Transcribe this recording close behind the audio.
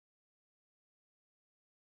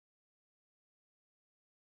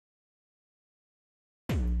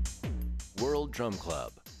World Drum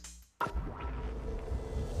Club.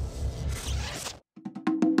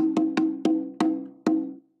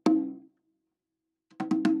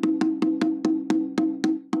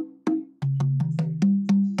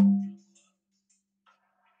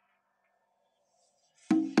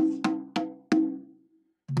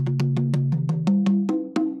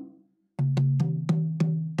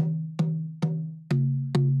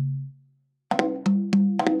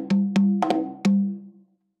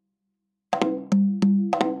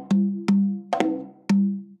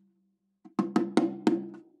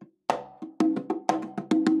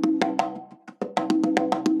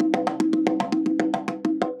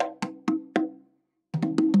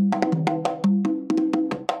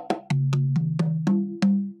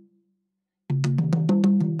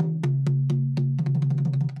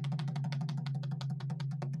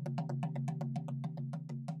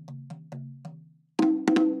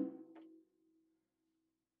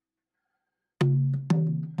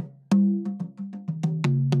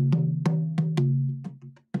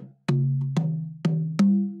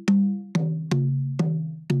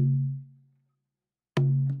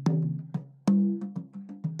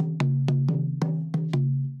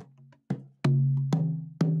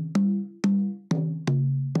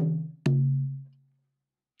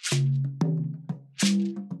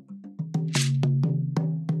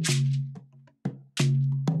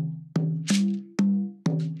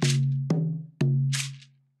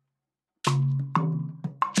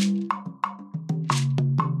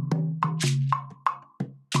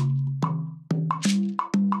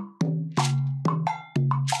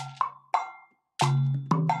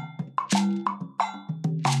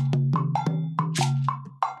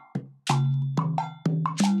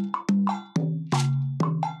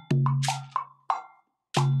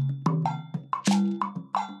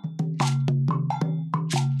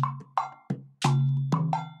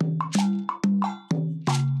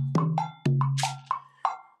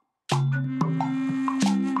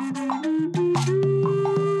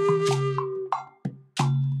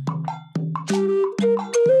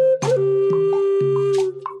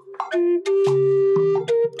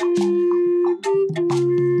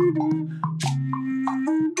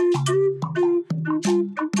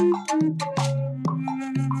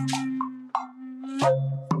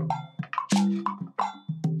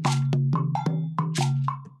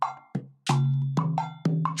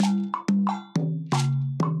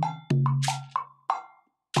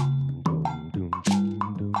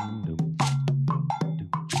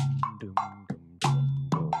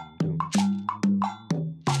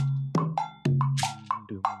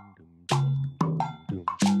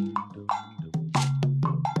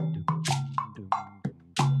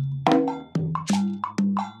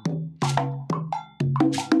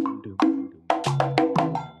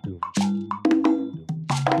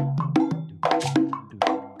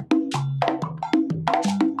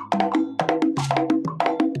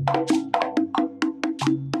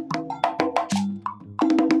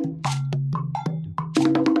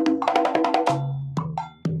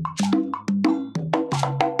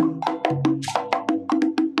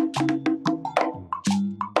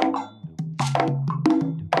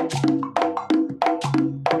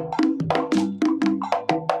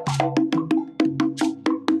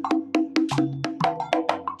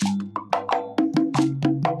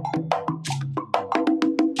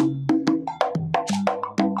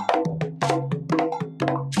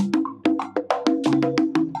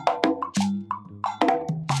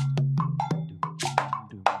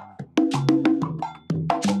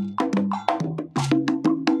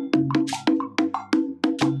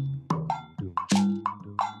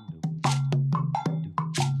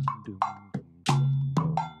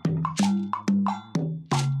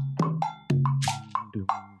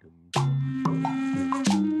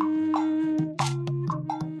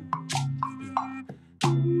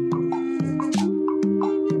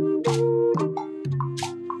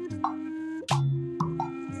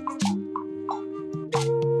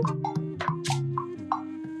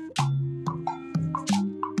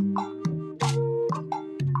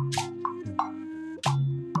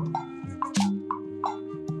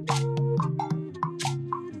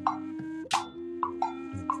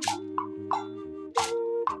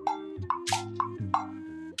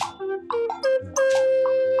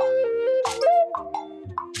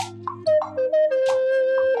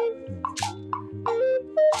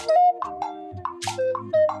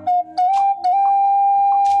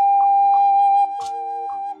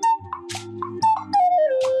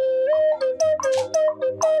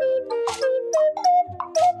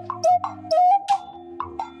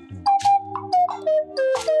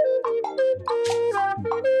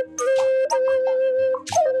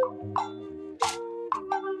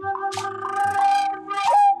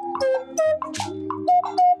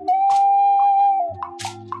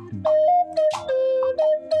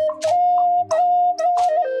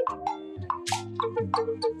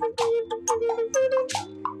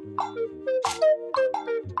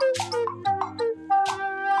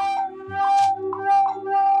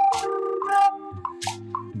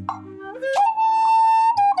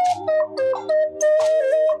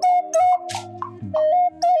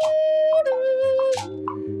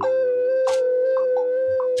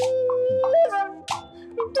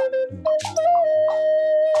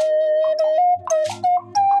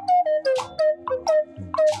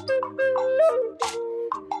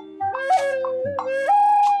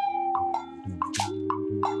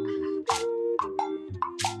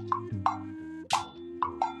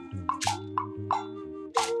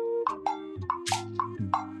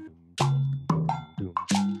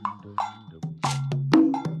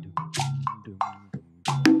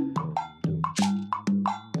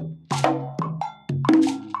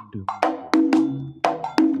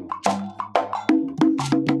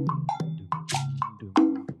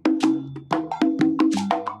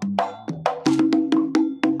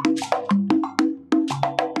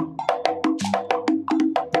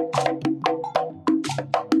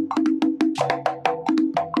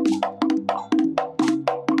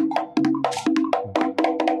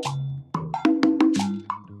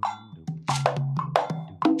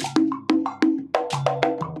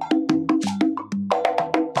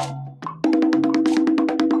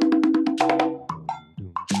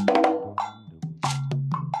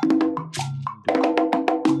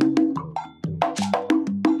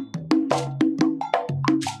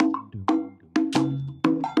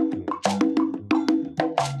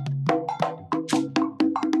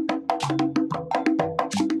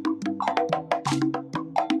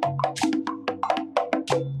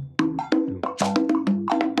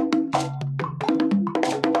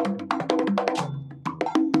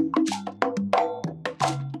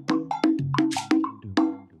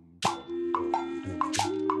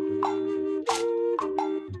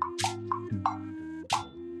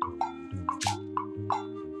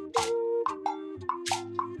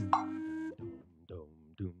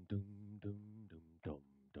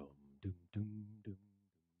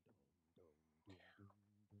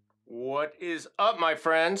 What is up, my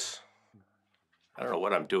friends? I don't know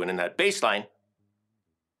what I'm doing in that bass line.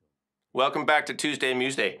 Welcome back to Tuesday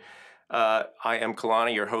Museday. I am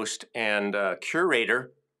Kalani, your host and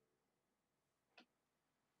curator.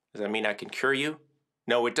 Does that mean I can cure you?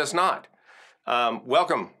 No, it does not.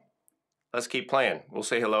 Welcome. Let's keep playing. We'll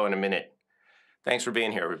say hello in a minute. Thanks for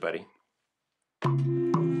being here, everybody.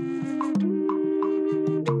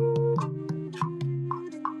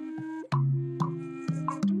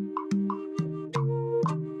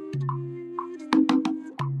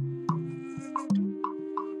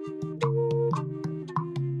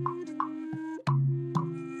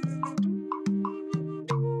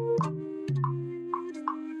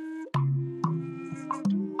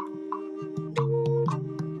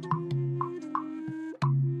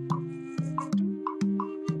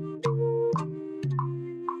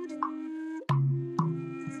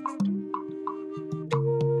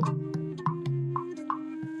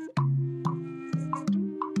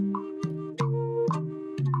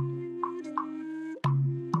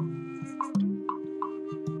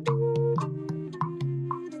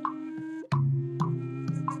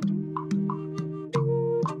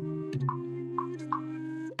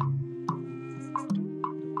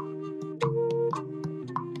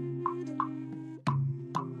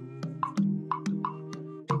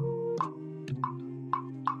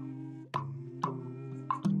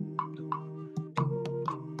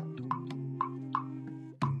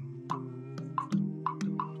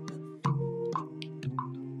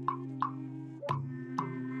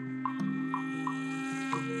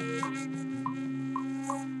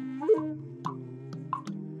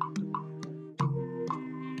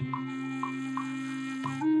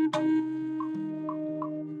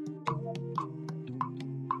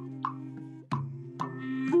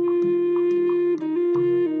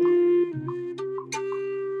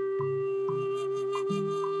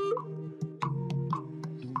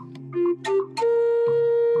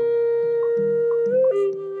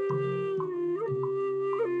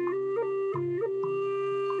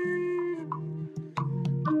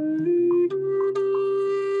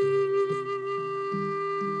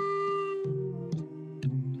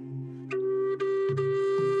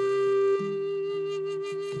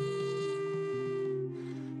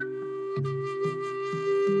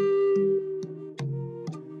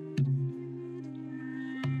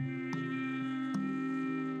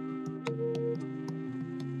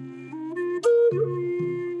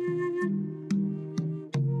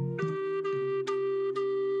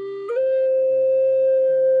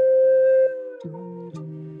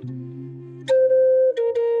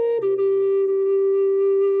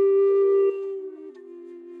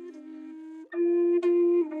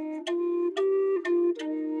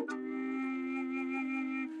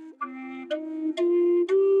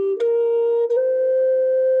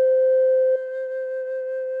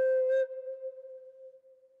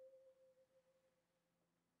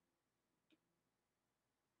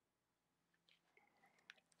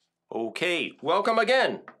 Okay, welcome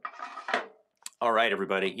again. All right,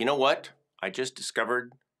 everybody. You know what? I just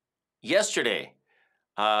discovered yesterday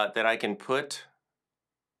that I can put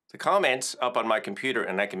the comments up on my computer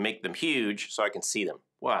and I can make them huge so I can see them.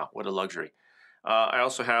 Wow, what a luxury. I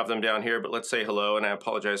also have them down here, but let's say hello, and I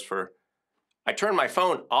apologize for... I turned my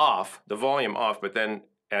phone off, the volume off, but then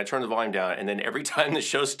I turned the volume down, and then every time the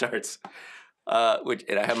show starts,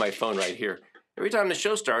 and I have my phone right here, every time the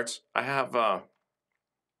show starts, I have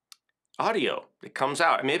audio that comes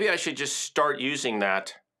out. Maybe I should just start using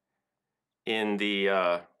that in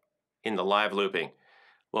the live looping.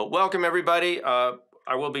 Well, welcome everybody. I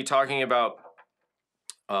will be talking about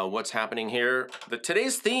what's happening here.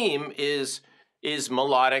 Today's theme is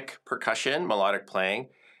melodic percussion, melodic playing,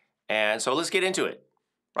 and so let's get into it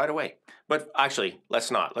right away. But actually,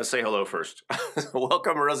 let's not. Let's say hello first.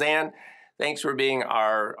 Welcome, Roseanne. Thanks for being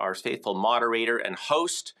our faithful moderator and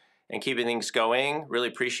host and keeping things going. Really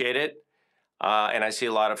appreciate it. And I see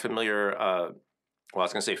a lot of familiar, well, I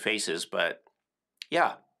was going to say faces, but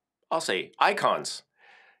yeah, I'll say icons.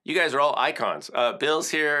 You guys are all icons.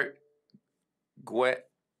 Bill's here.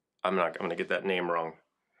 I'm going to get that name wrong.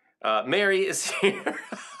 Mary is here.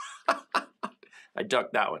 I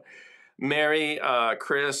ducked that one. Mary,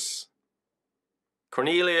 Chris,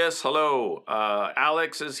 Cornelius, hello.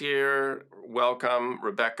 Alex is here. Welcome.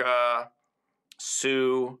 Rebecca,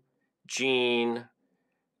 Sue, Jean,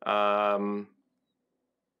 So I'm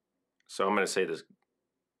going to say this.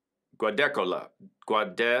 Guadecola.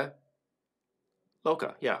 Guadeloca.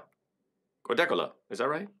 Yeah. Guadecola. Is that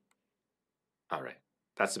right? All right.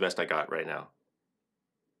 That's the best I got right now.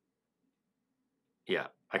 Yeah.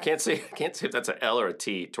 I can't say if that's an L or a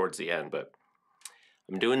T towards the end, but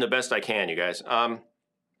I'm doing the best I can, you guys.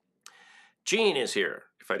 Gene is here.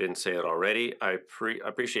 If I didn't say it already, I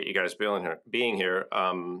appreciate you guys being here.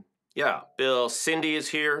 Yeah, Bill. Cindy is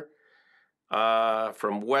here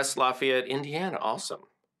from West Lafayette, Indiana. Awesome.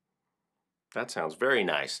 That sounds very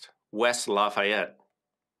nice. West Lafayette.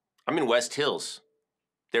 I'm in West Hills.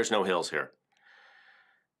 There's no hills here.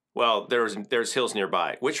 Well, there's hills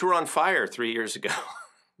nearby, which were on fire 3 years ago,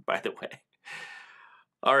 by the way.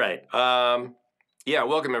 All right. Yeah,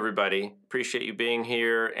 welcome everybody. Appreciate you being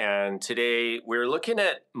here. And today we're looking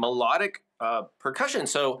at melodic percussion.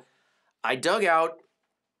 So I dug out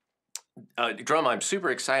a drum I'm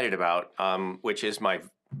super excited about, which is my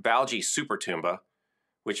Valgi Super Tuba,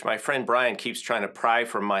 which my friend Brian keeps trying to pry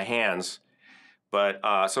from my hands. But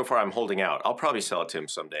so far I'm holding out. I'll probably sell it to him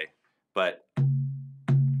someday. But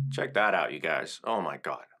check that out, you guys. Oh my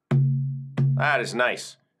God. That is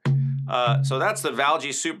nice. So that's the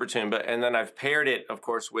Valgi Super Tuba, and then I've paired it, of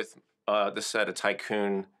course, with the set of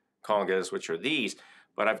Tycoon congas, which are these.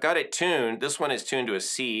 But I've got it tuned. This one is tuned to a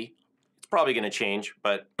C. It's probably going to change,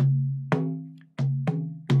 but...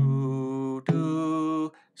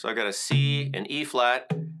 So I got a C, an E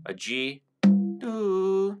flat, a G, and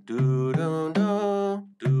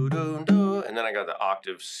then I got the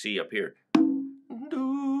octave C up here.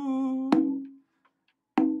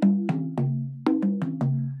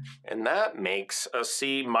 And that makes a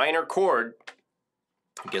C minor chord.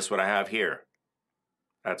 Guess what I have here?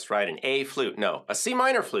 That's right, an A flute. No, a C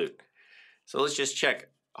minor flute. So let's just check.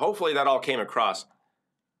 Hopefully that all came across.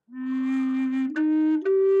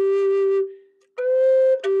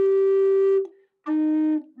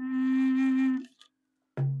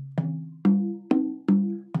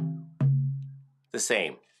 The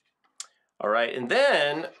same. All right, and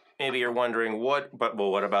then maybe you're wondering what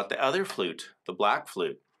about the other flute, the black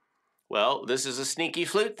flute? Well, this is a sneaky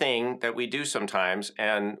flute thing that we do sometimes,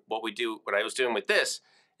 and what I was doing with this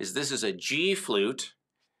is a G flute,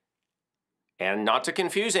 and not to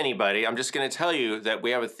confuse anybody, I'm just going to tell you that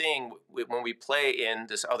we have a thing when we play in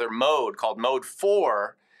this other mode called mode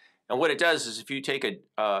 4, and what it does is if you take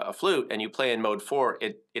a flute and you play in mode 4,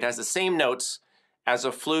 it has the same notes as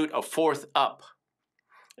a flute a fourth up,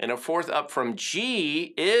 and a fourth up from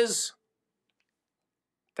G is,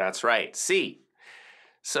 that's right, C.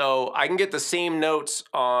 So I can get the same notes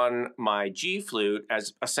on my G flute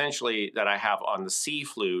as essentially that I have on the C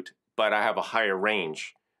flute, but I have a higher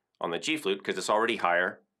range on the G flute because it's already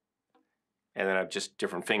higher. And then I have just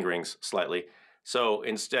different fingerings slightly. So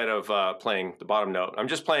instead of playing the bottom note, I'm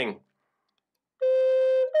just playing.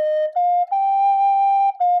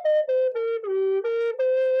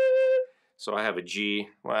 So I have a G.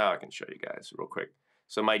 Well, I can show you guys real quick.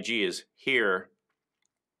 So my G is here.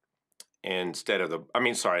 Instead of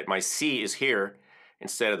my C is here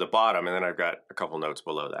instead of the bottom, and then I've got a couple notes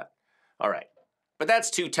below that. All right, but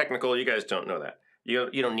that's too technical. You guys don't know that.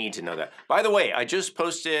 You don't need to know that. By the way, I just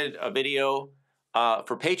posted a video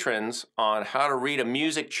for patrons on how to read a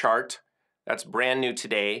music chart. That's brand new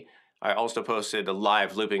today. I also posted a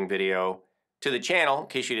live looping video to the channel in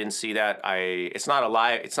case you didn't see that. It's not a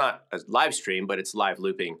live stream, but it's live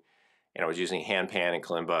looping. And I was using handpan and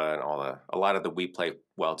kalimba and a lot of the We Play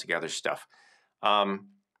Well Together stuff.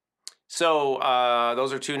 So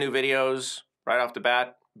those are two new videos right off the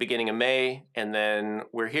bat, beginning of May, and then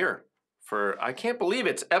we're here for, I can't believe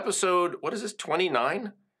it's episode, what is this,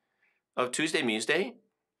 29 of Tuesday Museday?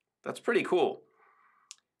 That's pretty cool.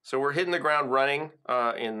 So we're hitting the ground running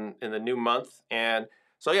in the new month, and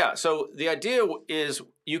so yeah, so the idea is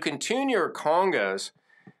you can tune your congas.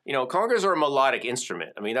 You know, congas are a melodic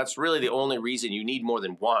instrument. I mean, that's really the only reason you need more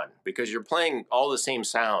than one, because you're playing all the same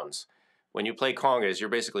sounds. When you play congas, you're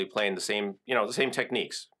basically playing the same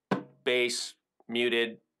techniques. Bass,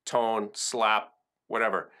 muted, tone, slap,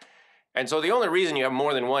 whatever. And so the only reason you have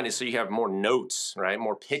more than one is so you have more notes, right?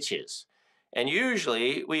 More pitches. And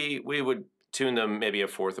usually we would tune them maybe a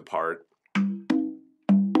fourth apart.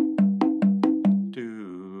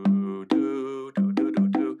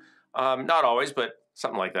 Not always, but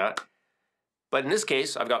something like that. But in this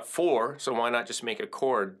case, I've got 4, so why not just make a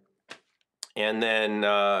chord? And then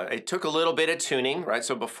it took a little bit of tuning, right?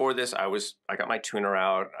 So before this, I got my tuner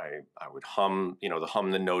out. I would hum,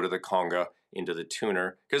 hum the note of the conga into the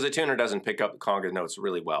tuner, because the tuner doesn't pick up the conga notes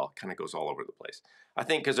really well. It kind of goes all over the place. I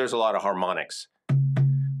think because there's a lot of harmonics.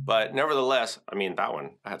 But nevertheless, I mean,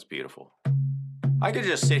 that's beautiful. I could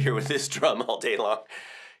just sit here with this drum all day long.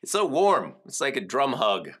 It's so warm. It's like a drum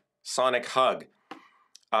hug, sonic hug.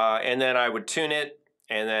 And then I would tune it,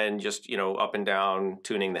 and then just, you know, up and down,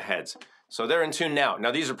 tuning the heads. So they're in tune now.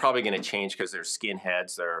 Now these are probably going to change because they're skin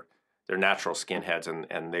heads. They're natural skin heads,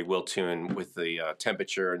 and they will tune with the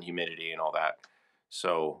temperature and humidity and all that.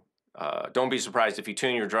 So don't be surprised if you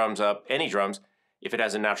tune your drums up, any drums, if it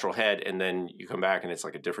has a natural head, and then you come back and it's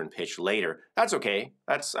like a different pitch later. That's okay.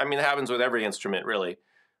 I mean, it happens with every instrument, really.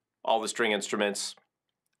 All the string instruments,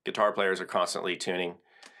 guitar players are constantly tuning.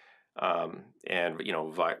 And, you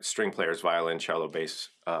know, string players, violin, cello, bass,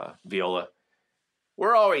 viola.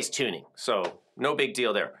 We're always tuning, so no big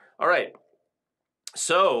deal there. All right.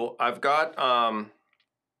 So I've got,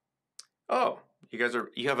 oh,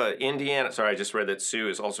 you have a Indiana. Sorry, I just read that Sue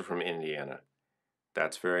is also from Indiana.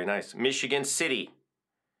 That's very nice. Michigan City.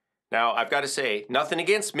 Now, I've got to say, nothing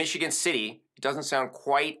against Michigan City. It doesn't sound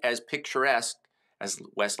quite as picturesque as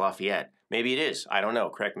West Lafayette. Maybe it is. I don't know.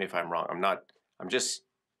 Correct me if I'm wrong.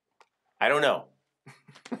 I don't know.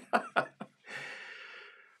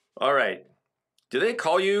 All right. Do they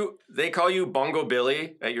call you Bongo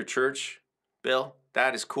Billy at your church, Bill?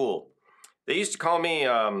 That is cool. They used to call me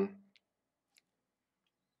the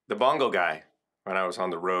bongo guy when I was on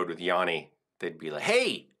the road with Yanni. They'd be like,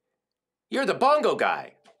 hey, you're the bongo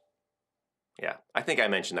guy. Yeah, I think I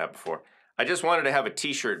mentioned that before. I just wanted to have a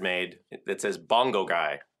t-shirt made that says bongo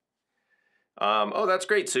guy. Oh, that's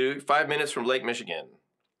great, Sue. 5 minutes from Lake Michigan.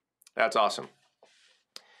 That's awesome.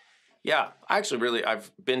 Yeah,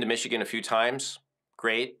 I've been to Michigan a few times.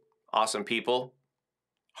 Great, awesome people,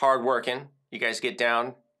 hardworking. You guys get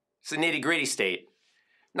down. It's a nitty-gritty state.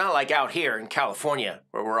 Not like out here in California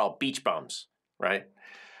where we're all beach bums, right?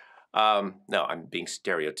 No, I'm being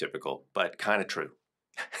stereotypical, but kind of true.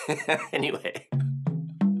 Anyway,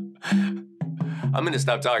 I'm going to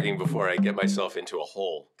stop talking before I get myself into a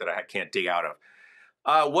hole that I can't dig out of.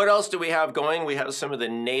 What else do we have going? We have some of the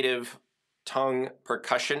native tongue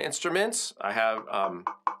percussion instruments. I have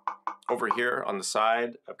over here on the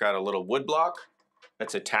side, I've got a little wood block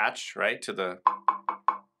that's attached right to the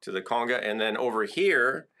conga, and then over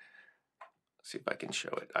here, let's see if I can show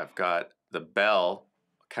it. I've got the bell,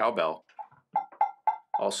 cowbell,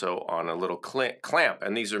 also on a little clamp,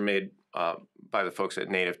 and these are made by the folks at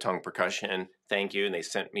Native Tongue Percussion. Thank you, and they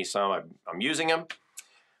sent me some. I'm using them.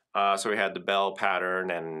 So we had the bell pattern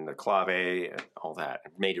and the clave and all that.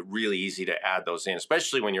 It made it really easy to add those in,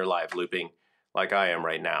 especially when you're live looping like I am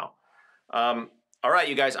right now. All right,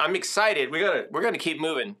 you guys, I'm excited. We're gonna keep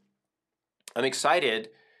moving. I'm excited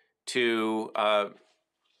to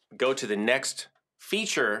go to the next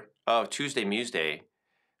feature of Tuesday Museday,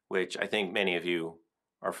 which I think many of you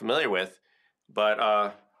are familiar with. But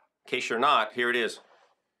in case you're not, here it is.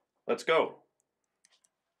 Let's go.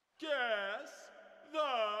 Guess the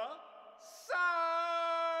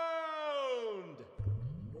sound.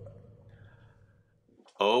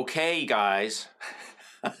 Okay, guys.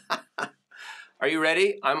 Are you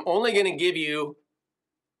ready? I'm only going to give you,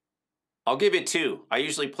 I'll give it 2. I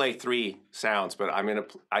usually play 3 sounds, but I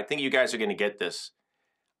think you guys are going to get this.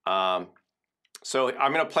 So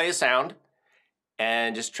I'm going to play a sound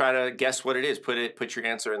and just try to guess what it is. Put your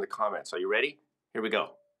answer in the comments. Are you ready? Here we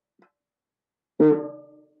go.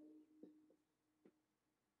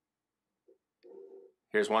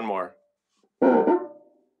 Here's one more.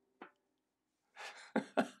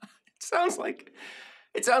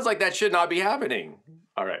 It sounds like that should not be happening.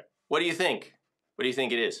 All right. What do you think? What do you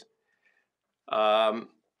think it is? Are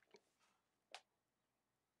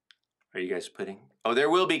you guys putting? Oh, there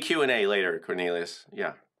will be Q&A later, Cornelius.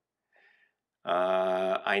 Yeah.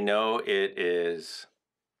 I know it is.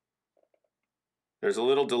 There's a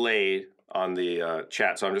little delay on the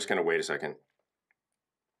chat, so I'm just going to wait a second.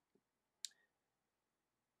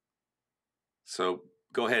 So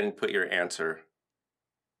go ahead and put your answer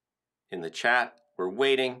in the chat. We're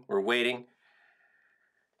waiting. We're waiting.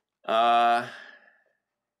 I'm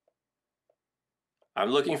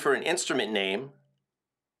looking for an instrument name.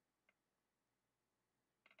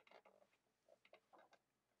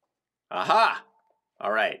 Aha!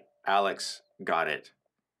 All right, Alex got it.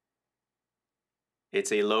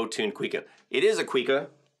 It's a low-tuned cuica. It is a cuica.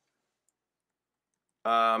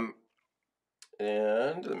 And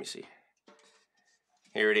let me see.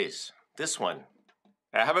 Here it is. This one.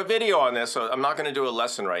 I have a video on this, so I'm not going to do a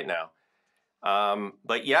lesson right now.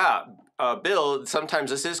 But yeah, Bill,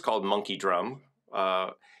 sometimes this is called monkey drum.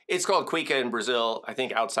 It's called cuica in Brazil, I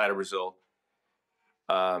think outside of Brazil.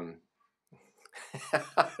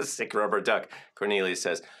 Sick rubber duck, Cornelius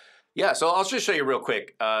says. Yeah, so I'll just show you real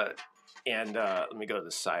quick. And let me go to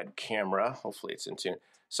the side camera. Hopefully it's in tune.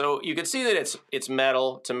 So you can see that it's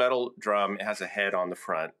metal. It's a metal drum. It has a head on the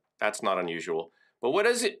front. That's not unusual. But what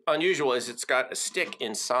is unusual is it's got a stick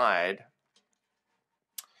inside.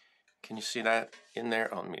 Can you see that in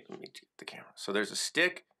there? Oh, let me get the camera. So there's a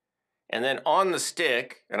stick, and then on the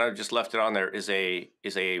stick, and I've just left it on there, is a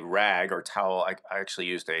rag or towel. I actually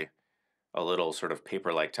used a little sort of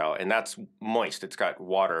paper-like towel, and that's moist. It's got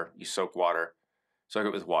water. You soak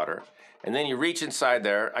it with water, and then you reach inside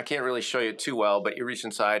there. I can't really show you too well, but you reach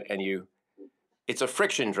inside and it's a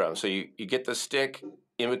friction drum. So you get the stick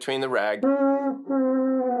in between the rag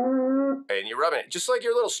and you rub it, just like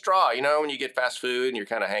your little straw, you know, when you get fast food and you're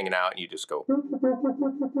kind of hanging out and you just go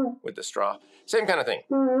with the straw. Same kind of thing.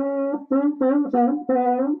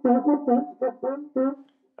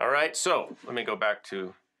 All right, so let me go back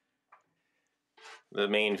to the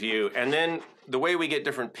main view. And then the way we get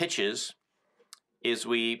different pitches is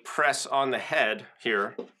we press on the head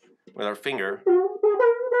here with our finger.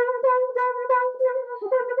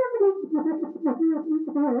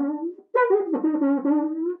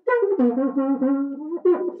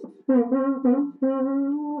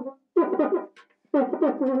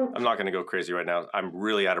 I'm not going to go crazy right now. I'm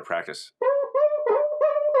really out of practice.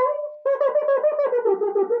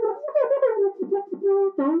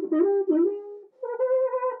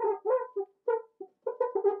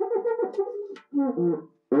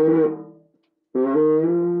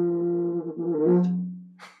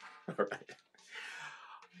 All right.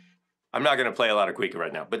 I'm not going to play a lot of Cuica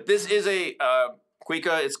right now, but this is a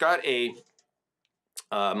Cuica. It's got a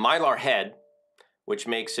mylar head, which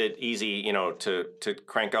makes it easy, you know, to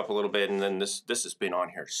crank up a little bit. And then this has been on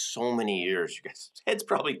here so many years, you guys. It's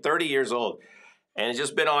probably 30 years old, and it's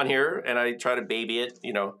just been on here. And I try to baby it,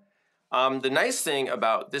 you know. The nice thing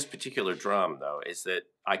about this particular drum, though, is that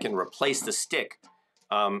I can replace the stick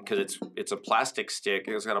because it's a plastic stick.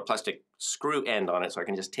 It's got a plastic screw end on it, so I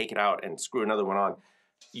can just take it out and screw another one on.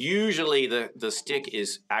 Usually the stick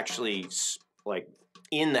is actually like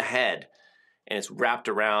in the head and it's wrapped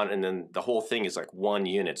around, and then the whole thing is like one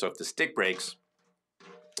unit. So if the stick breaks,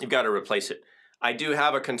 you've got to replace it. I do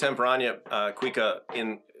have a Contemporanea Cuica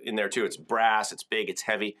in there too. It's brass, it's big, it's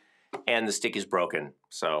heavy, and the stick is broken.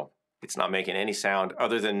 So it's not making any sound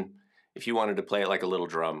other than if you wanted to play it like a little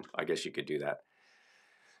drum, I guess you could do that.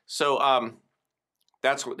 So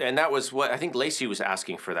that was what I think Lacey was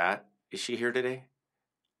asking for that. Is she here today?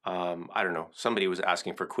 I don't know. Somebody was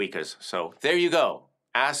asking for Cuicas. So there you go.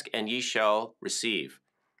 Ask and ye shall receive.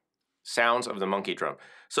 Sounds of the monkey drum.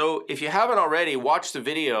 So if you haven't already, watch the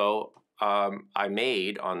video I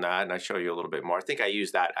made on that, and I show you a little bit more. I think I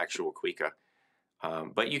used that actual Cuica.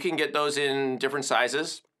 But you can get those in different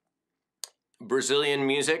sizes. Brazilian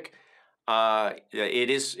music. It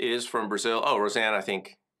is from Brazil. Oh, Roseanne, I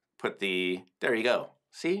think, put there you go.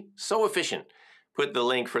 See? So efficient. Put the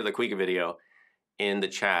link for the Cuica video in the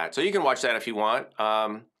chat. So you can watch that if you want.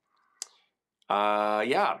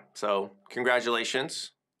 Yeah, so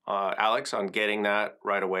congratulations, Alex, on getting that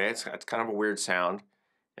right away. It's kind of a weird sound,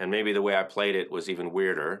 and maybe the way I played it was even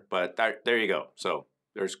weirder, but there you go. So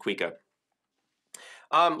there's Cuica.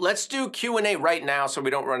 Let's do Q&A right now so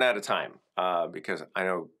we don't run out of time, because I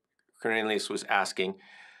know Cornelius was asking.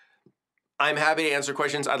 I'm happy to answer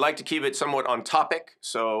questions. I'd like to keep it somewhat on topic,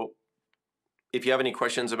 so if you have any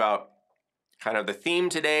questions about kind of the theme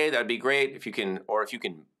today, that'd be great. If you can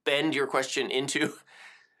bend your question into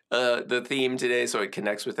the theme today so it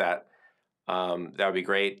connects with that, that would be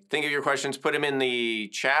great. Think of your questions, put them in the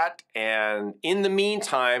chat, and in the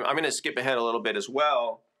meantime, I'm going to skip ahead a little bit as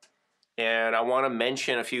well, and I want to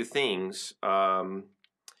mention a few things.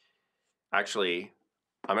 Actually,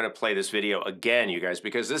 I'm going to play this video again, you guys,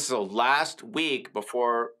 because this is the last week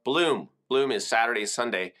before Bloom. Bloom is Saturday,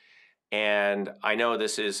 Sunday, and I know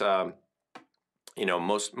this is, you know,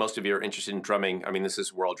 most of you are interested in drumming. I mean, this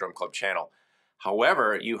is World Drum Club channel.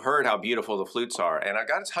 However, you heard how beautiful the flutes are, and I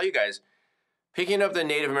got to tell you guys, picking up the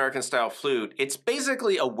Native American style flute, it's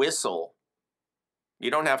basically a whistle.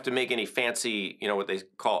 You don't have to make any fancy, you know, what they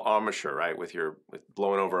call embouchure, right, with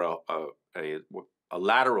blowing over a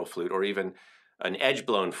lateral flute, or even an edge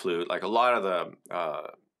blown flute, like a lot of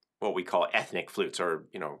the what we call ethnic flutes, or,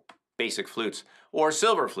 you know, basic flutes, or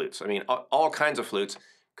silver flutes. I mean, all kinds of flutes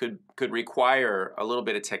could require a little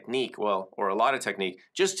bit of technique, well, or a lot of technique,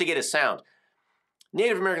 just to get a sound.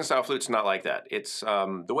 Native American style flute's not like that. It's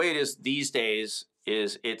the way it is these days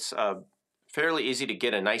is it's fairly easy to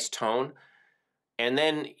get a nice tone, and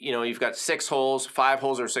then, you know, you've got 6 holes, 5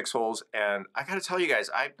 holes, or 6 holes, and I got to tell you guys,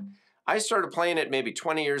 I started playing it maybe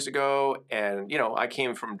 20 years ago, and, you know, I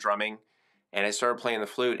came from drumming, and I started playing the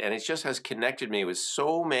flute, and it just has connected me with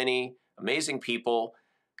so many amazing people,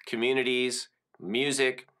 communities,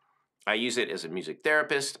 music. I use it as a music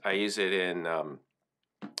therapist. I use it in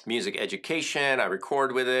music education. I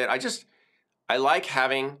record with it. I like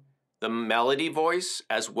having the melody voice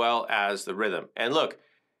as well as the rhythm. And look,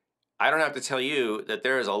 I don't have to tell you that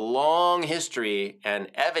there is a long history and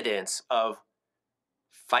evidence of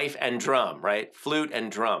fife and drum, right? Flute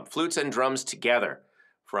and drum, flutes and drums together.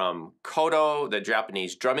 From Kodo, the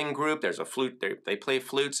Japanese drumming group, there's a flute, they play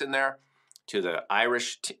flutes in there, to the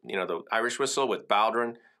Irish, the Irish whistle with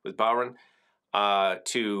Bowdron,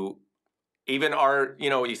 to even our,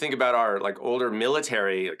 you think about our like older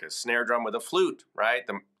military, like a snare drum with a flute, right?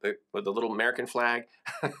 With the little American flag,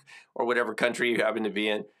 or whatever country you happen to be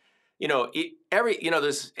in.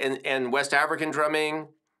 This and West African drumming.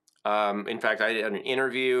 In fact, I did an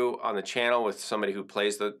interview on the channel with somebody who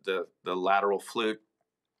plays the lateral flute.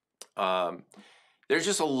 There's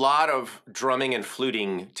just a lot of drumming and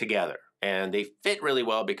fluting together, and they fit really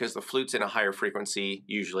well because the flute's in a higher frequency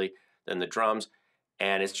usually than the drums,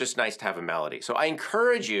 and it's just nice to have a melody. So I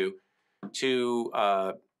encourage you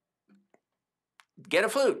to get a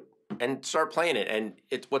flute and start playing it. And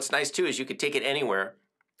what's nice too is you could take it anywhere.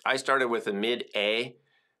 I started with a mid A,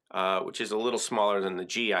 which is a little smaller than the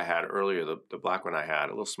G I had earlier, the black one I had,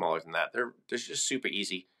 a little smaller than that. They're just super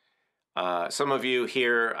easy. Some of you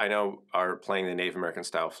here, I know, are playing the Native American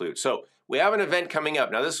style flute. So we have an event coming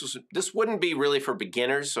up. Now this wouldn't be really for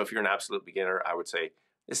beginners. So if you're an absolute beginner, I would say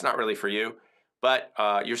it's not really for you. But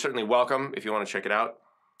you're certainly welcome if you want to check it out.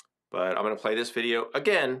 But I'm going to play this video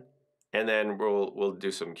again, and then we'll do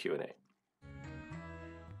some Q&A.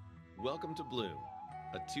 Welcome to Bloom,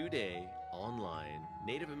 a 2-day online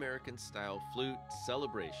Native American style flute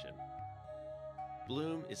celebration.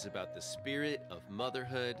 Bloom is about the spirit of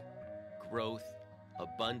motherhood, growth,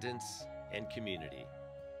 abundance, and community.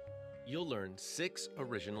 You'll learn 6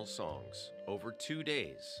 original songs over 2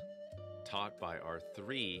 days, taught by our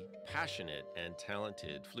 3 passionate and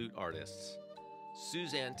talented flute artists,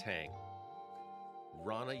 Suzanne Tang,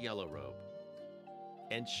 Rana Yellowrobe,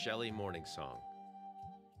 and Shelley Morningsong.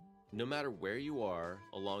 No matter where you are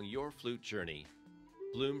along your flute journey,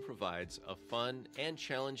 Bloom provides a fun and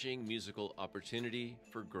challenging musical opportunity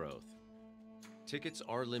for growth. Tickets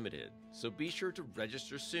are limited, so be sure to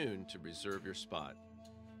register soon to reserve your spot.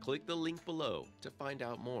 Click the link below to find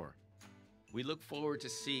out more. We look forward to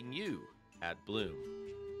seeing you at Bloom.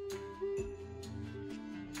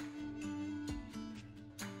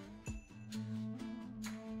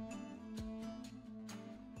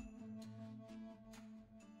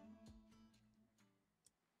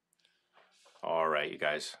 All right, you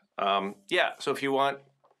guys. So if you want,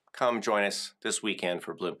 come join us this weekend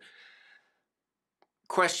for Bloom.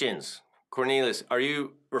 Questions. Cornelius, are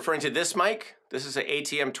you referring to this mic? This is an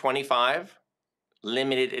ATM 25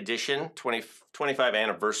 limited edition 25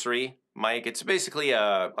 anniversary mic. It's basically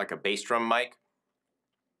like a bass drum mic,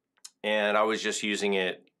 and I was just using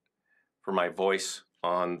it for my voice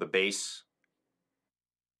on the bass.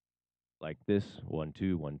 Like this, 1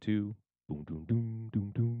 2 1 2, boom doom doom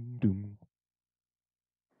doom doom doom.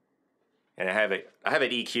 And I have it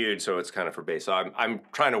EQ'd, so it's kind of for bass. So I'm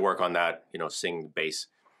trying to work on that, sing bass.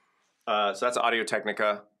 So that's Audio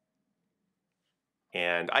Technica,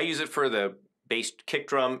 and I use it for the bass kick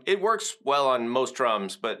drum. It works well on most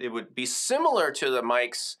drums, but it would be similar to the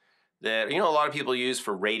mics that a lot of people use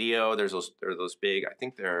for radio. There are those big. I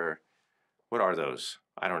think what are those?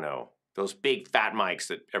 I don't know. Those big fat mics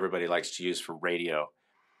that everybody likes to use for radio,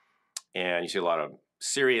 and you see a lot of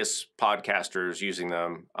serious podcasters using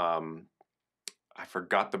them. I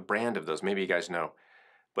forgot the brand of those. Maybe you guys know,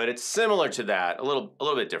 but it's similar to that, a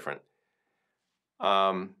little bit different.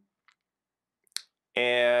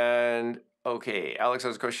 And okay, Alex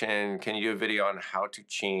has a question. Can you do a video on how to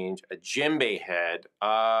change a djembe head?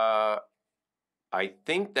 I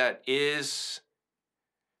think I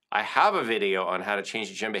have a video on how to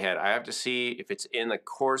change a djembe head. I have to see if it's in the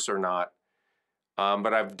course or not.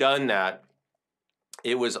 But I've done that.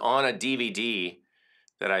 It was on a DVD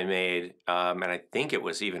that I made, and I think it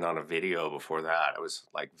was even on a video before that. It was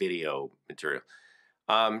like video material.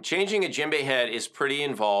 Changing a djembe head is pretty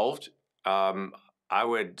involved. I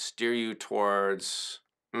would steer you towards,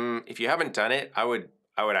 if you haven't done it, I would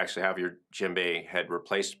actually have your djembe head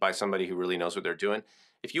replaced by somebody who really knows what they're doing.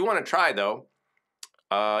 If you want to try though,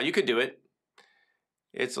 you could do it.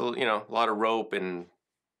 It's a lot of rope and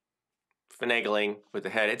finagling with the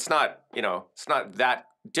head. It's not that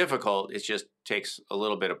difficult. It just takes a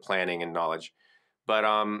little bit of planning and knowledge. But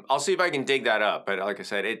I'll see if I can dig that up. But like I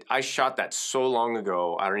said, I shot that so long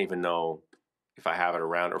ago, I don't even know if I have it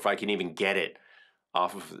around or if I can even get it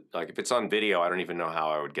off of, like, if it's on video, I don't even know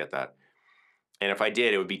how I would get that. And if I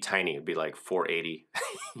did, it would be tiny. It would be like 480.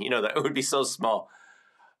 You know, that would be so small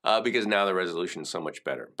because now the resolution is so much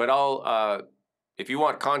better. But I'll, if you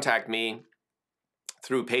want, contact me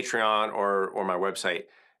through Patreon or my website,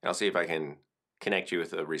 and I'll see if I can connect you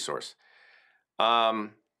with a resource. And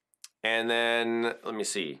then let me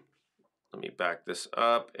see. Let me back this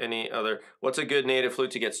up. Any other? What's a good native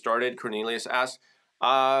flute to get started? Cornelius asked.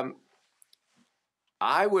 I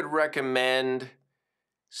would recommend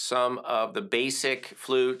some of the basic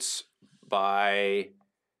flutes by,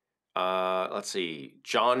 let's see,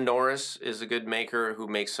 John Norris is a good maker who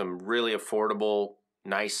makes some really affordable,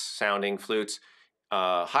 nice sounding flutes.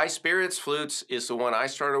 High Spirits Flutes is the one I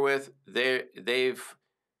started with. They've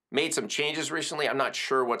made some changes recently. I'm not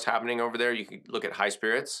sure what's happening over there. You can look at High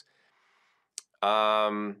Spirits.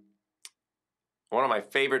 One of my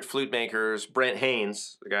favorite flute makers, Brent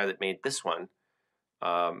Haynes, the guy that made this one,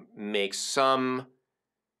 makes some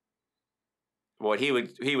what he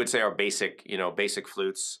would say are basic, basic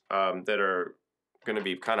flutes that are going to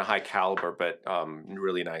be kind of high caliber, but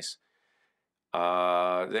really nice.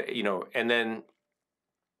 And then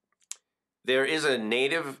there is a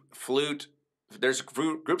native flute. There's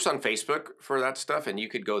groups on Facebook for that stuff, and you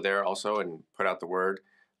could go there also and put out the word.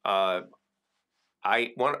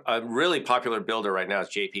 I want a really popular builder right now is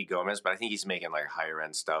JP Gomez, but I think he's making like higher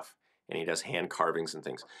end stuff, and he does hand carvings and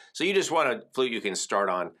things. So you just want a flute you can start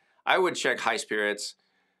on. I would check High Spirits,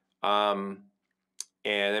 and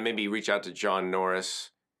then maybe reach out to John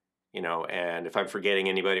Norris, and if I'm forgetting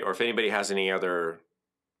anybody, or if anybody has any other,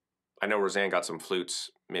 I know Roseanne got some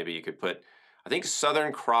flutes, maybe you could put, I think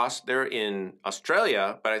Southern Cross, they're in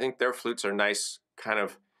Australia, but I think their flutes are nice, kind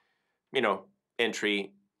of,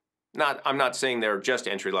 entry. I'm not saying they're just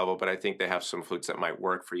entry level, but I think they have some flutes that might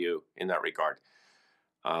work for you in that regard.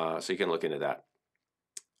 So you can look into that.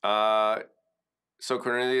 So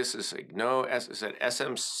Cornelius is like, no, is that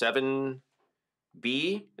SM7B?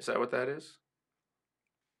 Is that what that is?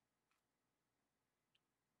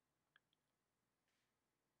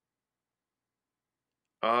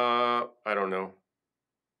 I don't know.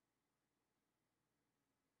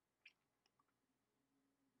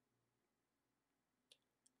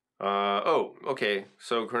 Oh, okay.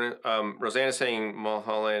 So Rosanna is saying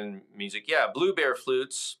Mulholland music. Yeah, Blue Bear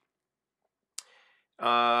flutes.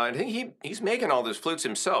 I think he's making all those flutes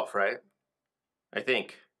himself, right? I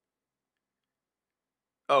think.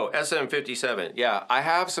 Oh, SM57. Yeah, I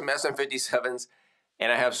have some SM57s,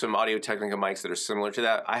 and I have some Audio-Technica mics that are similar to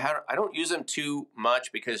that. I don't use them too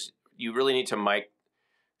much because you really need to mic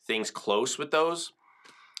things close with those.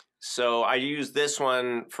 So I use this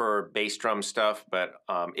one for bass drum stuff, but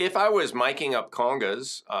if I was miking up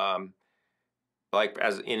congas, like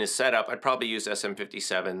as in a setup, I'd probably use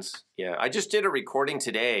SM57s. Yeah, I just did a recording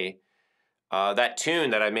today. That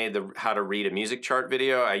tune that I made, the how to read a music chart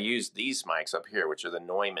video, I used these mics up here, which are the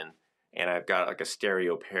Neumann, and I've got like a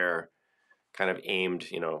stereo pair kind of aimed,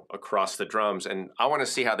 across the drums, and I want to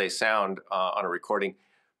see how they sound on a recording.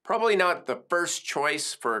 Probably not the first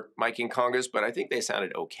choice for miking congas, but I think they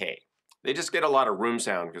sounded okay. They just get a lot of room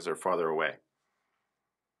sound because they're farther away.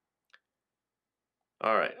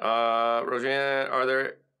 All right, Roseanne, are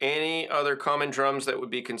there any other common drums that would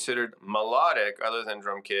be considered melodic other than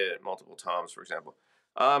drum kit, multiple toms, for example?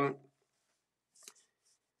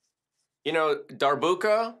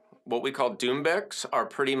 Darbuka, what we call doumbeks, are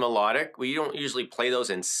pretty melodic. We don't usually play those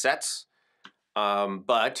in sets,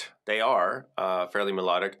 but they are fairly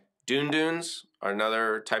melodic. Dunduns are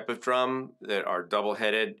another type of drum that are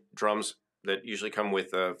double-headed drums that usually come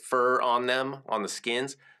with fur on them, on the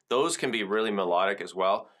skins. Those can be really melodic as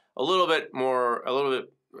well. A little bit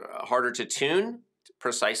harder to tune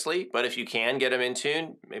precisely, but if you can get them in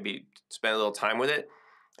tune, maybe spend a little time with it.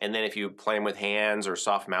 And then if you play them with hands or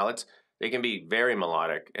soft mallets, they can be very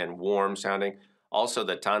melodic and warm sounding. Also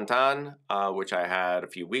the tantan, which I had a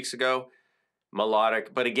few weeks ago,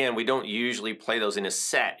 melodic. But again, we don't usually play those in a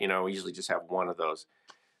set. We usually just have one of those.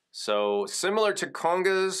 So similar to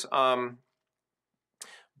congas,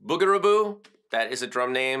 boogaraboo, that is a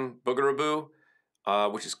drum name, boogaraboo,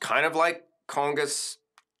 which is kind of like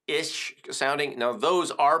congas-ish sounding. Now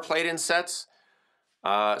those are played in sets,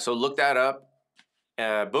 so look that up.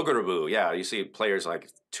 Boogaraboo, yeah, you see players like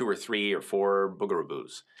 2 or 3 or 4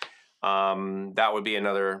 boogaraboos. That would be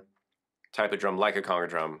another type of drum, like a conga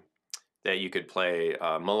drum, that you could play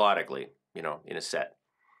melodically, in a set.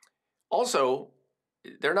 Also,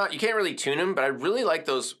 you can't really tune them, but I really like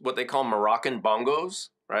those, what they call Moroccan bongos,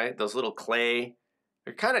 right? Those little clay,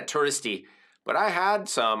 they're kind of touristy, but I had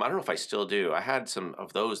some, I don't know if I still do, I had some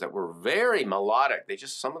of those that were very melodic.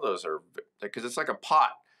 Some of those are, because it's like a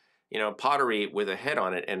pot, you know, pottery with a head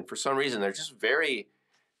on it, and for some reason they're just very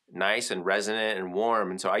nice and resonant and warm,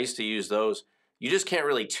 and so I used to use those. You just can't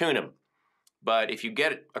really tune them, but if you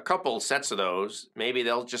get a couple sets of those, maybe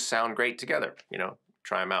they'll just sound great together. You know,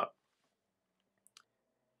 try them out.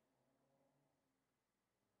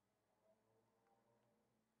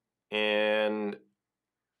 And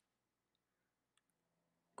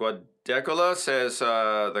Guadecola says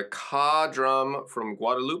the ka drum from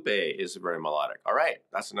Guadalupe is very melodic. All right,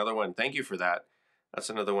 that's another one. Thank you for that. That's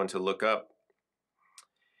another one to look up.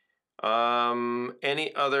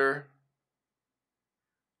 Any other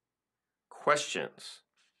questions?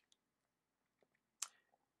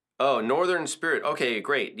 Oh, Northern Spirit. Okay,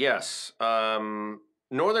 great. Yes.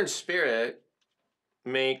 Northern Spirit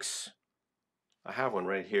makes, I have one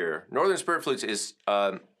right here. Northern Spirit Flutes is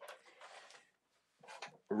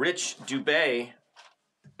Rich Dubé,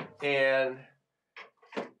 and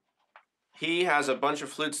he has a bunch of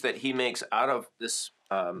flutes that he makes out of this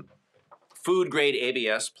food grade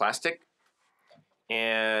ABS plastic,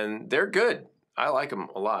 and they're good. I like them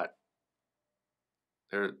a lot.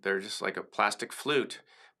 They're just like a plastic flute,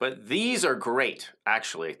 but these are great,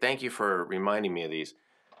 actually. Thank you for reminding me of these.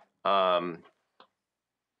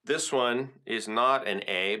 This one is not an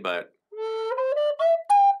A, but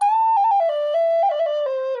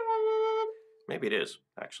maybe it is,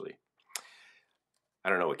 actually. I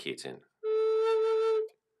don't know what key it's in.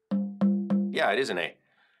 Yeah, it is an A.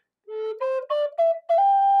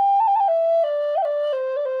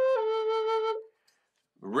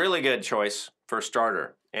 Really good choice for a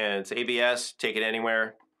starter. And it's ABS, take it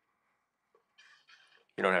anywhere.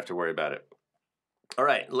 You don't have to worry about it. All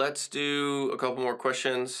right, let's do a couple more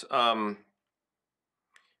questions. What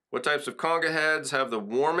types of conga heads have the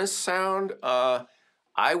warmest sound?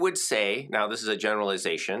 I would say, now this is a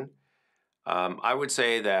generalization, I would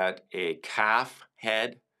say that a calf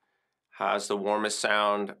head has the warmest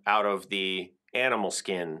sound out of the animal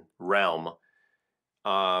skin realm.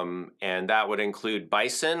 And that would include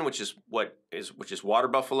bison, which is water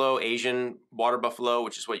buffalo, Asian water buffalo,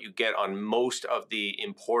 which is what you get on most of the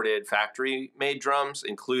imported factory-made drums,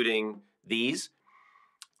 including these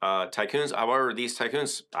tycoons. However, these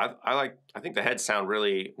tycoons, I think the heads sound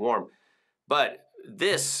really warm. But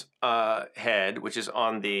this head, which is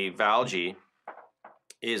on the Valgi,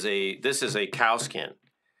 is a cow skin,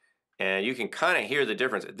 and you can kind of hear the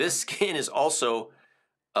difference. This skin is also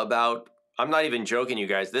about, I'm not even joking, you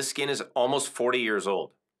guys, this skin is almost 40 years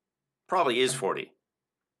old. Probably is 40,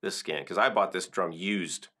 this skin, because I bought this drum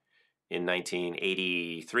used in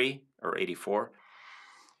 1983 or 84.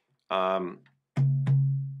 And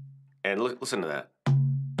listen to that.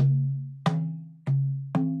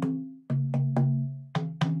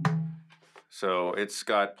 So it's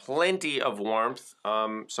got plenty of warmth.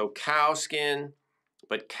 So cow skin,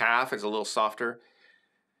 but calf is a little softer.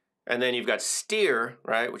 And then you've got steer,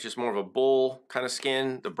 right, which is more of a bull kind of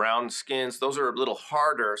skin. The brown skins, those are a little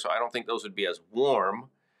harder, so I don't think those would be as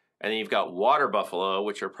warm. And then you've got water buffalo,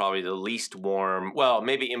 which are probably the least warm. Well,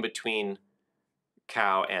 maybe in between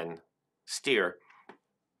cow and steer.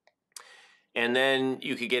 And then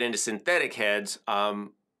you could get into synthetic heads.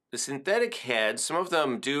 The synthetic heads, some of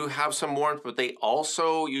them do have some warmth, but they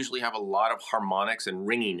also usually have a lot of harmonics and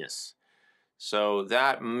ringiness. So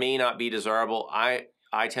that may not be desirable.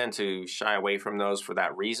 I tend to shy away from those for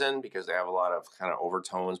that reason, because they have a lot of kind of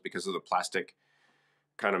overtones because of the plastic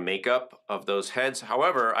kind of makeup of those heads.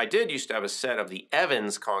 However, I did used to have a set of the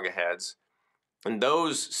Evans conga heads, and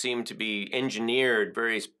those seem to be engineered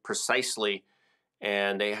very precisely,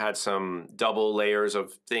 and they had some double layers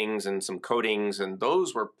of things and some coatings, and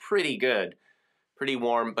those were pretty good, pretty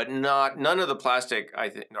warm, but none of the plastic, I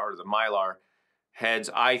think, or the Mylar heads,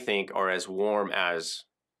 I think, are as warm as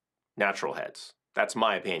natural heads. That's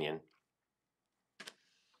my opinion.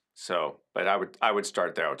 So, but I would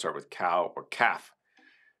start there. I would start with cow or calf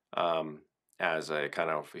as a kind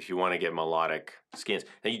of, if you want to get melodic skins.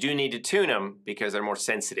 Now you do need to tune them because they're more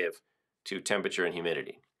sensitive to temperature and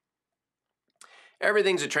humidity.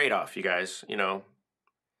 Everything's a trade-off, you guys, you know.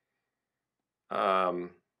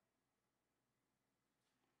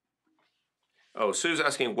 Oh, Sue's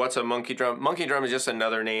asking, what's a monkey drum? Monkey drum is just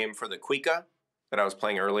another name for the Cuica that I was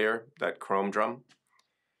playing earlier, that chrome drum.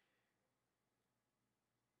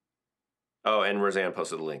 Oh, and Roseanne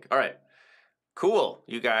posted the link. All right, cool,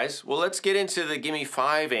 you guys. Well, let's get into the Gimme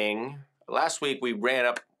Fiving. Last week we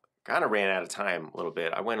kind of ran out of time a little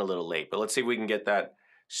bit. I went a little late, but let's see if we can get that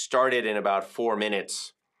started in about 4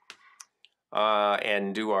 minutes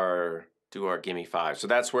and do our Gimme Five. So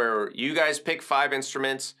that's where you guys pick 5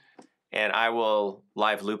 instruments and I will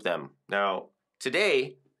live loop them. Now,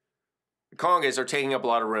 today congas are taking up a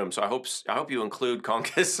lot of room, so I hope you include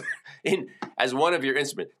congas in as one of your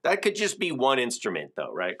instruments. That could just be one instrument,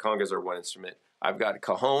 though, right? Congas are one instrument. I've got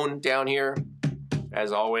cajon down here,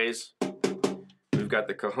 as always. We've got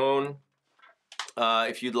the cajon.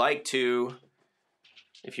 If you'd like to,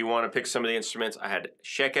 if you want to pick some of the instruments, I had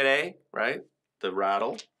shekere, right? The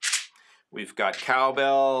rattle. We've got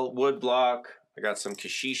cowbell, woodblock. I got some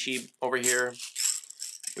kashishi over here.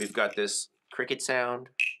 We've got this cricket sound,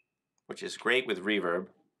 which is great with reverb.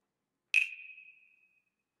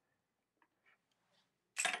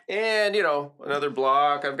 And, you know, another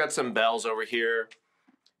block. I've got some bells over here.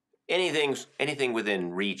 Anything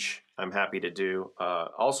within reach, I'm happy to do.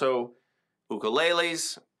 Also,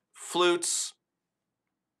 ukuleles, flutes.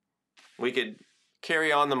 We could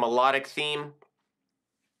carry on the melodic theme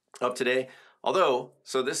of today. Although,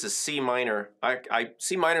 so this is C minor.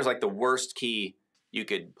 C minor is like the worst key you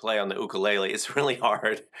could play on the ukulele. It's really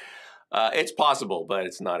hard. It's possible, but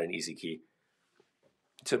it's not an easy key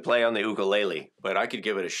to play on the ukulele. But I could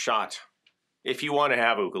give it a shot. If you want to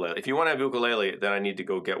have ukulele. If you want to have ukulele, then I need to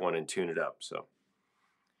go get one and tune it up. So,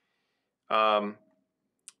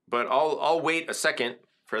 but I'll wait a second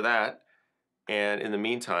for that. And in the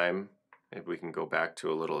meantime, maybe we can go back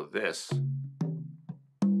to a little of this.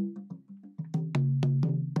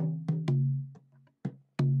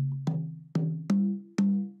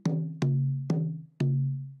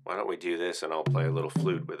 Why don't we do this and I'll play a little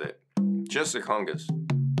flute with it. Just the congas.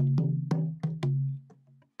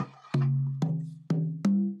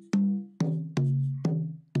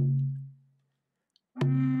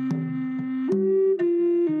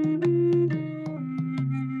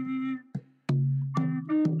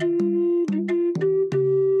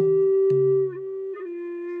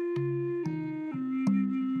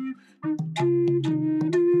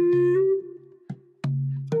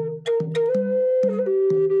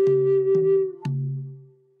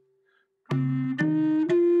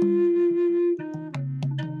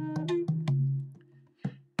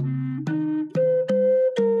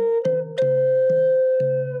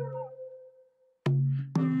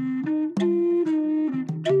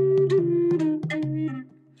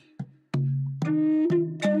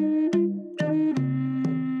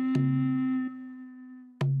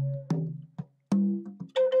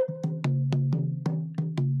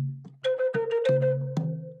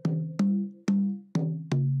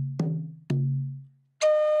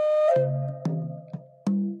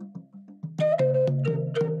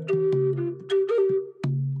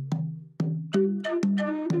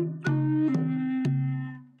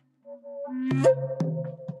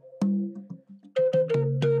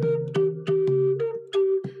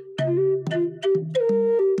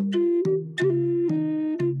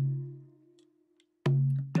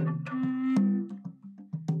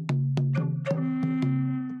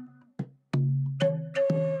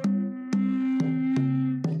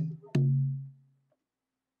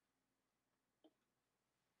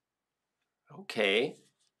 Okay.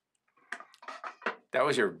 That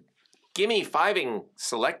was your gimme fiving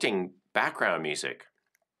selecting background music.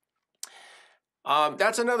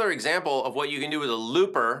 That's another example of what you can do with a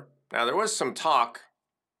looper. Now, there was some talk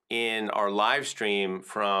in our live stream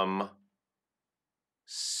from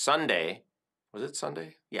Sunday. Was it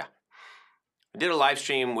Sunday? Yeah. I did a live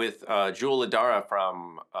stream with Jewel Ladara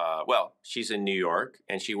from, well, she's in New York,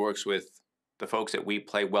 and she works with the folks at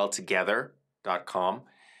WePlayWellTogether.com.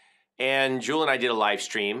 And Jewel and I did a live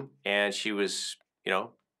stream, and she was, you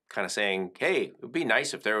know, kind of saying, hey, it would be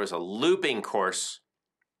nice if there was a looping course,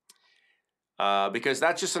 because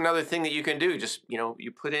that's just another thing that you can do. Just, you know,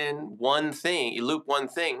 you put in one thing, you loop one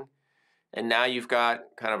thing, and now you've got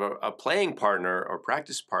kind of a playing partner or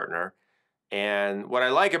practice partner. And what I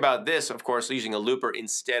like about this, of course, using a looper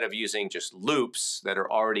instead of using just loops that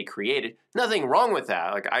are already created, nothing wrong with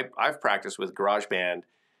that. Like I've practiced with GarageBand,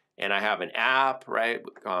 and I have an app, right?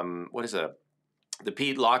 What is it? The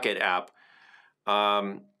Pete Lockett app.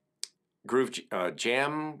 Groove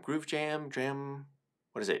Jam.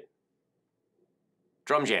 What is it?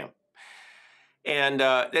 Drum Jam. And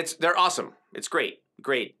they're awesome. It's great,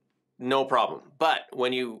 no problem. But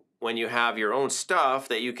when you have your own stuff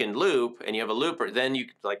that you can loop and you have a looper, then you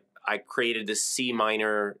like I created this C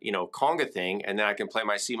minor, you know, conga thing, and then I can play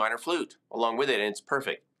my C minor flute along with it, and it's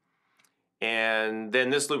perfect. And then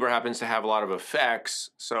this looper happens to have a lot of effects,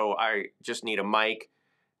 so I just need a mic,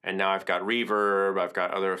 and now I've got reverb, I've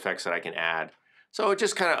got other effects that I can add. So it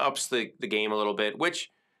just kind of ups the game a little bit, which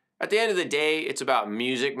at the end of the day, it's about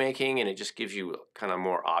music making, and it just gives you kind of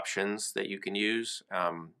more options that you can use.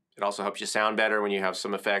 It also helps you sound better when you have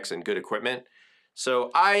some effects and good equipment. So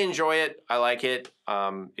I enjoy it, I like it.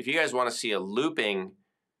 If you guys want to see a looping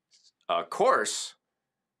course,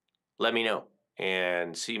 let me know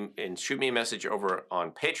and shoot me a message over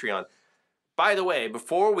on Patreon. By the way,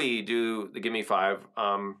 before we do the Gimme 5,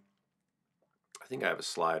 I think I have a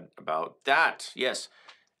slide about that. Yes,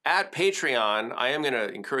 at Patreon, I am going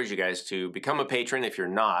to encourage you guys to become a patron if you're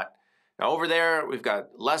not. Now over there, we've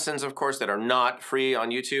got lessons, of course, that are not free on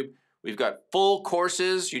YouTube. We've got full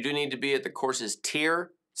courses. You do need to be at the courses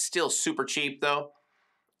tier. Still super cheap though,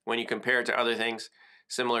 when you compare it to other things,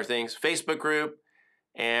 similar things. Facebook group,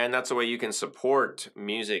 and that's the way you can support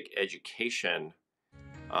music education.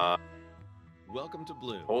 Welcome to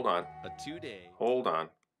Bloom. Hold on. A 2-day. Hold on.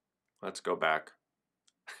 Let's go back.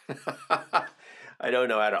 I don't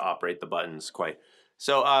know how to operate the buttons quite.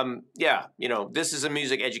 So, yeah, you know, this is a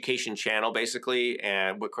music education channel basically,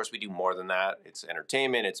 and of course we do more than that. It's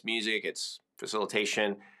entertainment, it's music, it's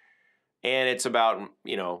facilitation, and it's about,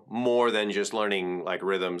 you know, more than just learning like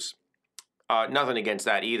rhythms. Nothing against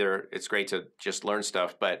that either. It's great to just learn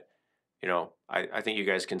stuff, but, you know, I think you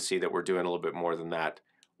guys can see that we're doing a little bit more than that.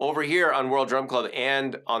 Over here on World Drum Club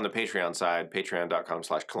and on the Patreon side,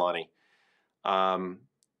 patreon.com/Kalani.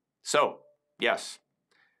 So, yes.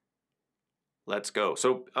 Let's go.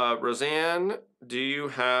 So, Roseanne, do you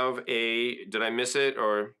have did I miss it,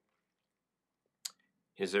 or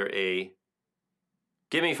is there a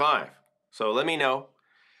Gimme 5? So let me know.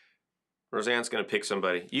 Roseanne's going to pick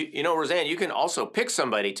somebody. You know, Roseanne, you can also pick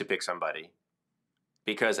somebody to pick somebody,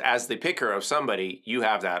 because as the picker of somebody, you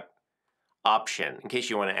have that option. In case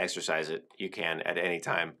you want to exercise it, you can at any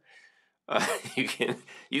time.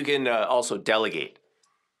 You can also delegate.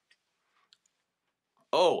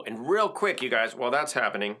 Oh, and real quick, you guys, while that's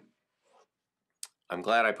happening, I'm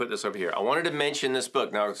glad I put this over here. I wanted to mention this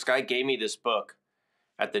book. Now, this guy gave me this book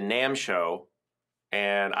at the NAMM show,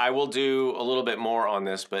 and I will do a little bit more on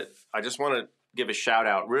this, but I just want to give a shout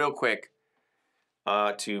out real quick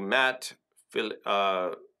to Matt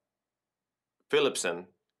Phillipson,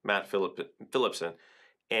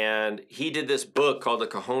 and he did this book called the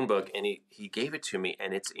Cajon Book, and he gave it to me,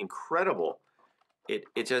 and it's incredible.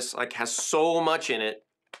 It just like has so much in it.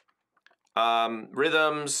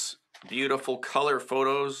 Rhythms, beautiful color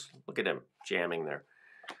photos. Look at him jamming there.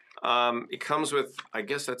 It comes with, I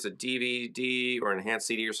guess that's a DVD or enhanced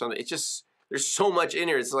CD or something. It's just, there's so much in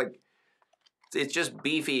here. It's like, it's just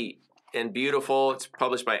beefy and beautiful. It's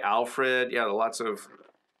published by Alfred. Yeah, lots of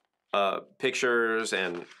pictures,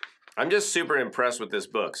 and I'm just super impressed with this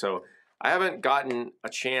book. So I haven't gotten a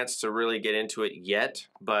chance to really get into it yet,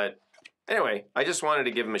 but anyway, I just wanted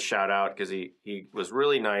to give him a shout out because he was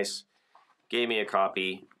really nice. Gave me a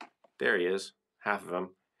copy. There he is, half of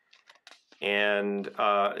him. And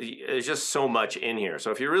there's just so much in here.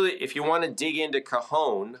 So if you want to dig into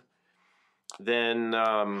Cajon, then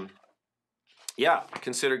yeah,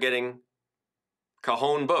 consider getting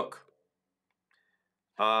Cajon book.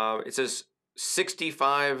 It says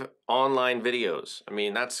 65 online videos. I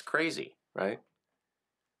mean, that's crazy, right?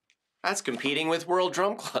 That's competing with World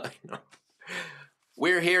Drum Club.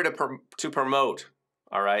 We're here to promote.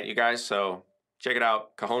 All right, you guys, so check it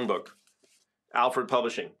out, Cajon book, Alfred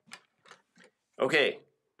Publishing. Okay,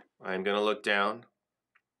 I'm gonna look down,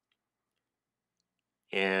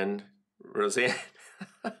 and Roseanne,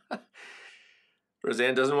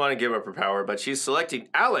 Roseanne doesn't want to give up her power, but she's selecting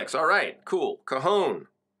Alex. All right, cool. Cajon,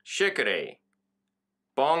 chickadee,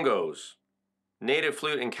 bongos, native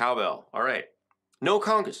flute, and cowbell. All right, no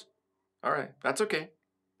congas. All right, that's okay.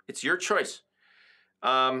 It's your choice.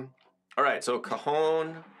 All right, so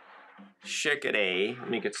Cajon, chickadee. Let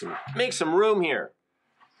me make some room here.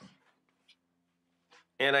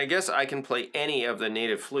 And I guess I can play any of the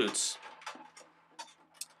native flutes.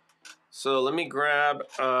 So let me grab,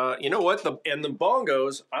 you know what, the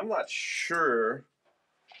bongos, I'm not sure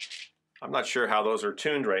how those are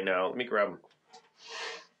tuned right now. Let me grab them.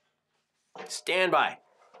 Stand by.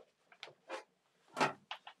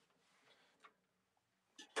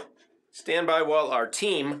 Stand by while our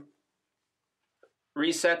team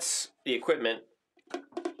resets the equipment.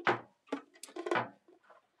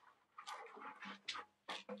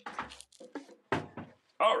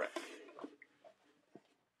 All right.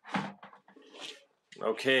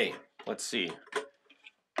 Okay, let's see.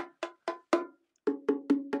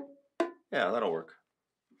 Yeah, that'll work.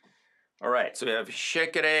 All right, so we have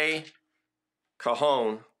chickadee,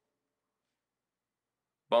 cajon,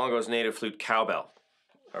 bongos, native flute, cowbell.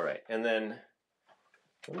 All right, and then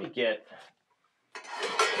let me get,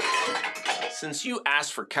 since you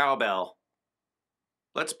asked for cowbell,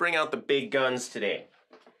 let's bring out the big guns today.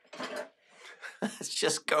 Let's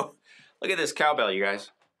just go. Look at this cowbell, you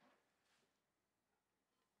guys.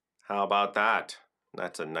 How about that?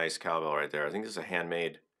 That's a nice cowbell right there. I think this is a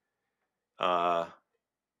handmade.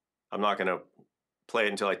 I'm not going to play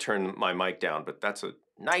it until I turn my mic down, but that's a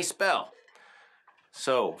nice bell.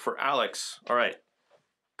 So for Alex, all right,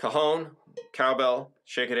 cajon, cowbell,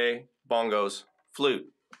 shakeday, bongos, flute.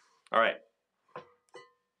 All right.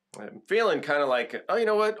 I'm feeling kind of like, oh, you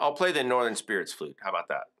know what? I'll play the Northern Spirits flute. How about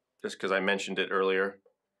that? Just because I mentioned it earlier.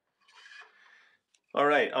 All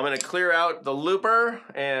right, I'm going to clear out the looper,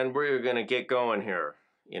 and we're going to get going here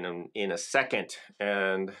in a second.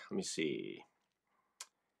 And let me see.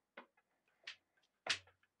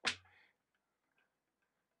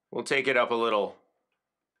 We'll take it up a little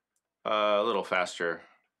faster.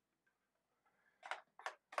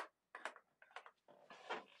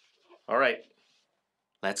 All right,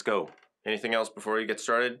 let's go. Anything else before we get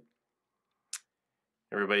started?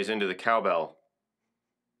 Everybody's into the cowbell.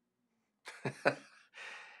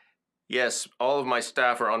 Yes, all of my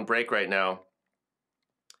staff are on break right now.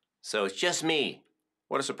 So it's just me.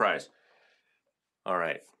 What a surprise. All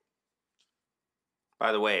right.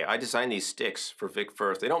 By the way, I designed these sticks for Vic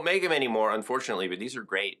Firth. They don't make them anymore, unfortunately, but these are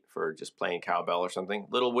great for just playing cowbell or something.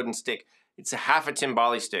 Little wooden stick. It's a half a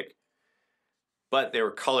timbali stick. But they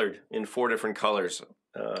were colored in 4 different colors.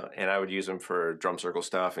 And I would use them for drum circle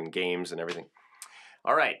stuff and games and everything.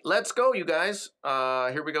 All right, let's go, you guys.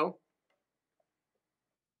 Here we go.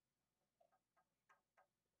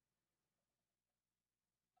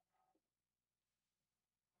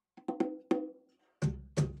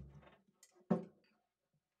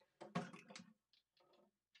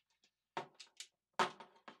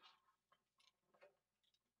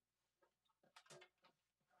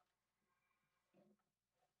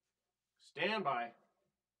 Stand by.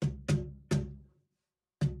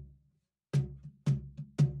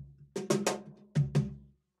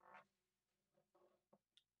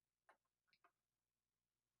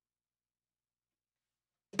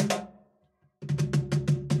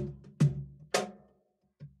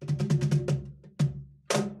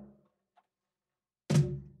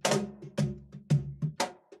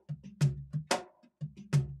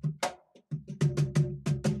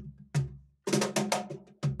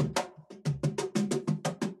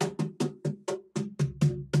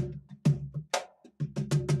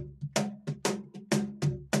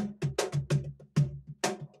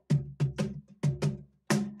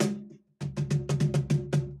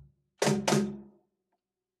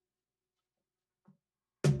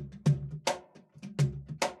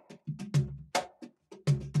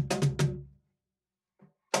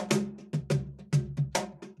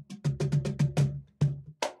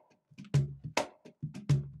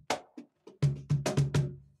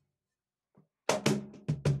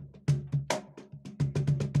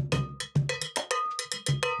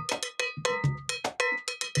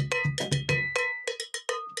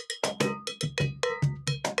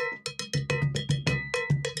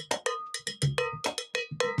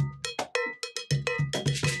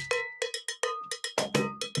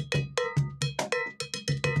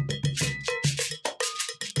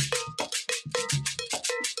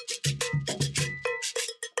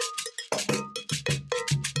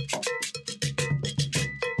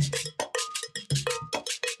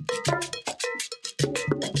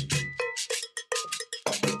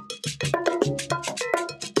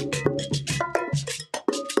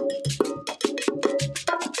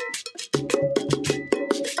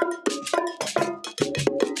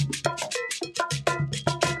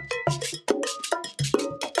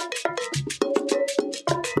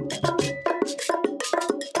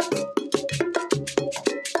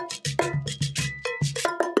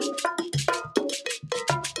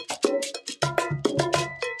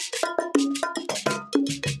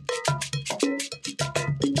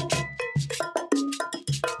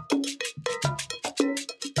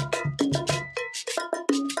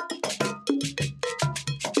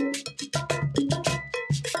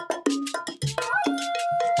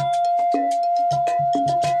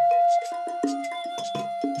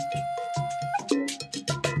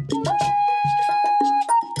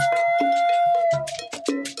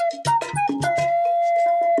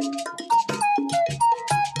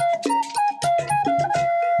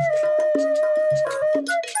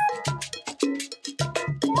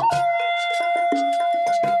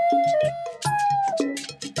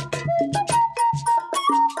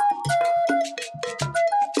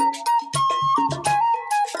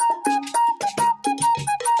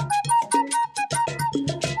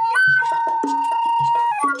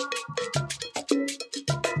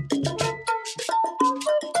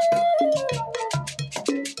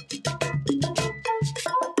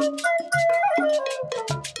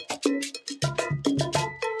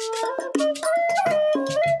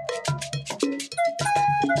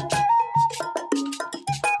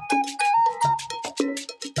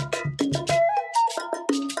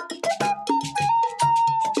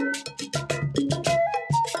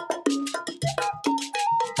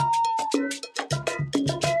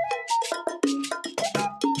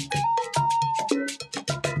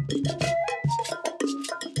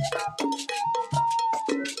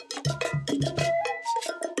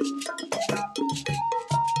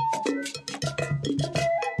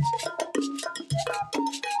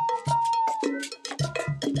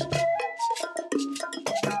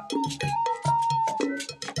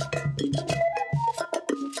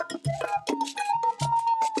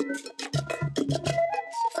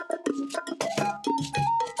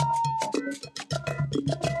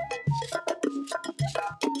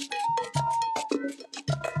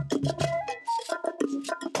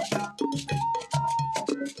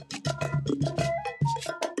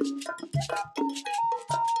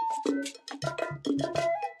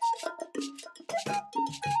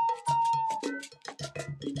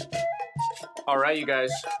 All right, you guys.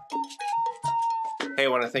 Hey, I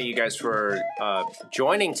want to thank you guys for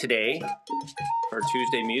joining today for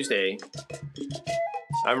Tuesday Museday.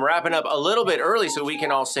 I'm wrapping up a little bit early so we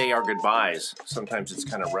can all say our goodbyes. Sometimes it's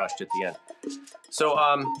kind of rushed at the end. So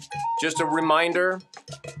just a reminder,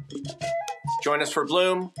 join us for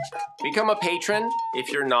Bloom. Become a patron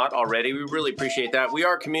if you're not already. We really appreciate that. We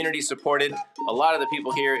are community supported. A lot of the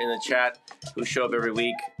people here in the chat who show up every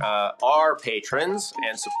week are patrons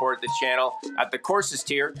and support the channel at the courses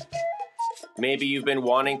tier. Maybe you've been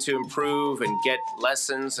wanting to improve and get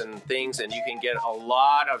lessons and things, and you can get a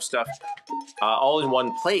lot of stuff all in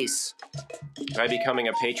one place by becoming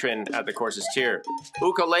a patron at the courses tier.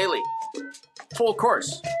 Ukulele, full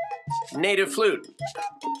course. Native flute,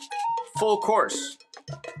 full course.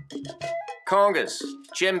 Congas,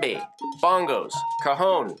 djembe, bongos,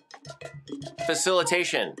 cajon,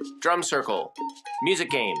 facilitation, drum circle, music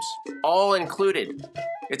games, all included.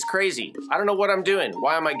 It's crazy. I don't know what I'm doing.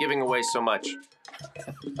 Why am I giving away so much?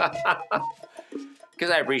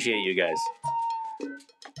 Because I appreciate you guys.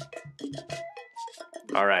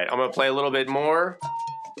 All right, I'm gonna play a little bit more,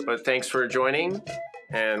 but thanks for joining,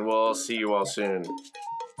 and we'll see you all soon.